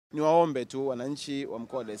Niwaombe tu wananchi wa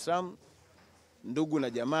mkoa wa Dar es Salaam, ndugu na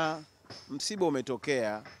jamaa, msiba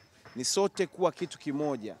umetokea, ni sote kuwa kitu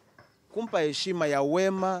kimoja, kumpa heshima ya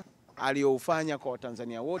wema aliyoufanya kwa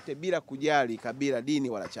Watanzania wote bila kujali kabila, dini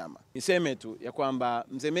wala chama. Niseme tu ya kwamba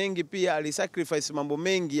mzee Mengi pia alisacrifice mambo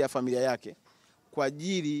mengi ya familia yake kwa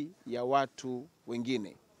ajili ya watu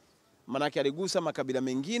wengine. Manake aligusa makabila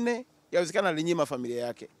mengine, yawezekana alinyima familia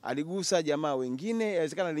yake. Aligusa jamaa wengine,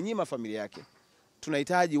 yawezekana alinyima familia yake.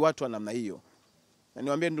 Tunahitaji watu wa namna hiyo. Na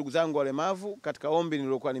niwaambie ndugu zangu walemavu, katika ombi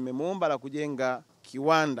nilokuwa nimemuomba la kujenga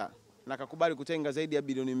kiwanda na akakubali kutenga zaidi ya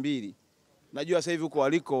bilioni 2. Najua sasa hivi huko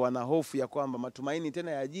waliko wana hofu ya kwamba matumaini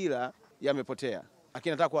tena ya ajira yamepotea.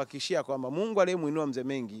 Lakini nataka kuhakikishia kwamba Mungu aliyemuinua mzee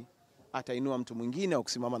Mengi atainua mtu mwingine wa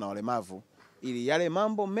kusimama na walemavu, ili yale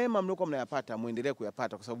mambo mema mliokuwa mnayapata muendelee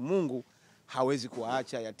kuyapata, kwa sababu Mungu hawezi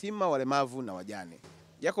kuwaacha yatima, walemavu na wajane.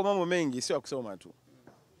 Yako mambo mengi, sio kusoma tu.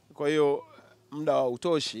 Kwa hiyo muda wa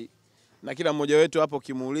utoshi, na kila mmoja wetu hapo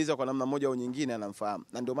kimuuliza kwa namna moja au nyingine anamfahamu.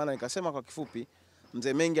 Na ndio maana nikasema kwa kifupi,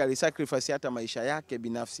 mzee Mengi alisacrifice hata maisha yake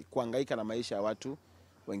binafsi kuhangaika na maisha ya watu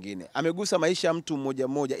wengine. Amegusa maisha ya mtu mmoja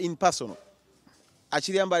mmoja in personal.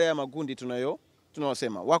 Achilia mbali ya makundi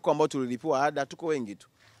tunaosema. Wako ambao tulilipiwa ada, tuko wengi tu.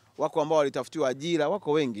 Wako ambao walitafutiwa ajira,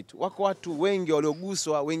 wako wengi tu. Wako watu wengi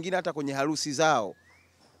walioguswa, wengine hata kwenye harusi zao.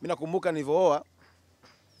 Mimi nakumbuka nilivooa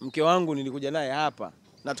mke wangu, nilikuja naye hapa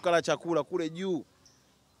na tukala chakula kule juu.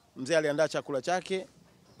 Mzee aliandaa chakula chake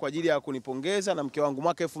kwa ajili ya kunipongeza na mke wangu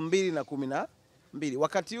mwaka 2012.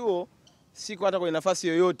 Wakati huo siko hata kwenye nafasi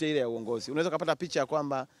yoyote ile ya uongozi. Unaweza kupata picha ya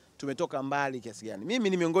kwamba tumetoka mbali kiasi gani. Mimi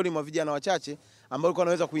ni miongoni mwa vijana wachache ambao walikuwa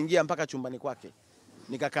wanaweza kuingia mpaka chumbani kwake.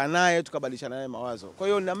 Nikakaa naye tukabadilishana naye mawazo. Kwa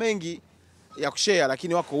hiyo na mengi ya kushare,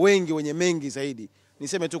 lakini wako wengi wenye mengi zaidi.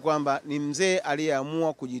 Niseme tu kwamba ni mzee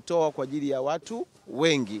aliyeamua kujitoa kwa ajili ya watu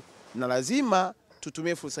wengi, na lazima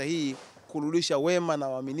tutumie fursa hii kurudisha wema na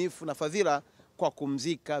uaminifu na fadhila kwa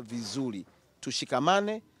kumzika vizuri.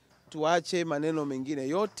 Tushikamane, tuache maneno mengine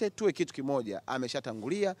yote, tuwe kitu kimoja.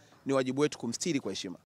 Ameshatangulia, ni wajibu wetu kumstiri kwa heshima.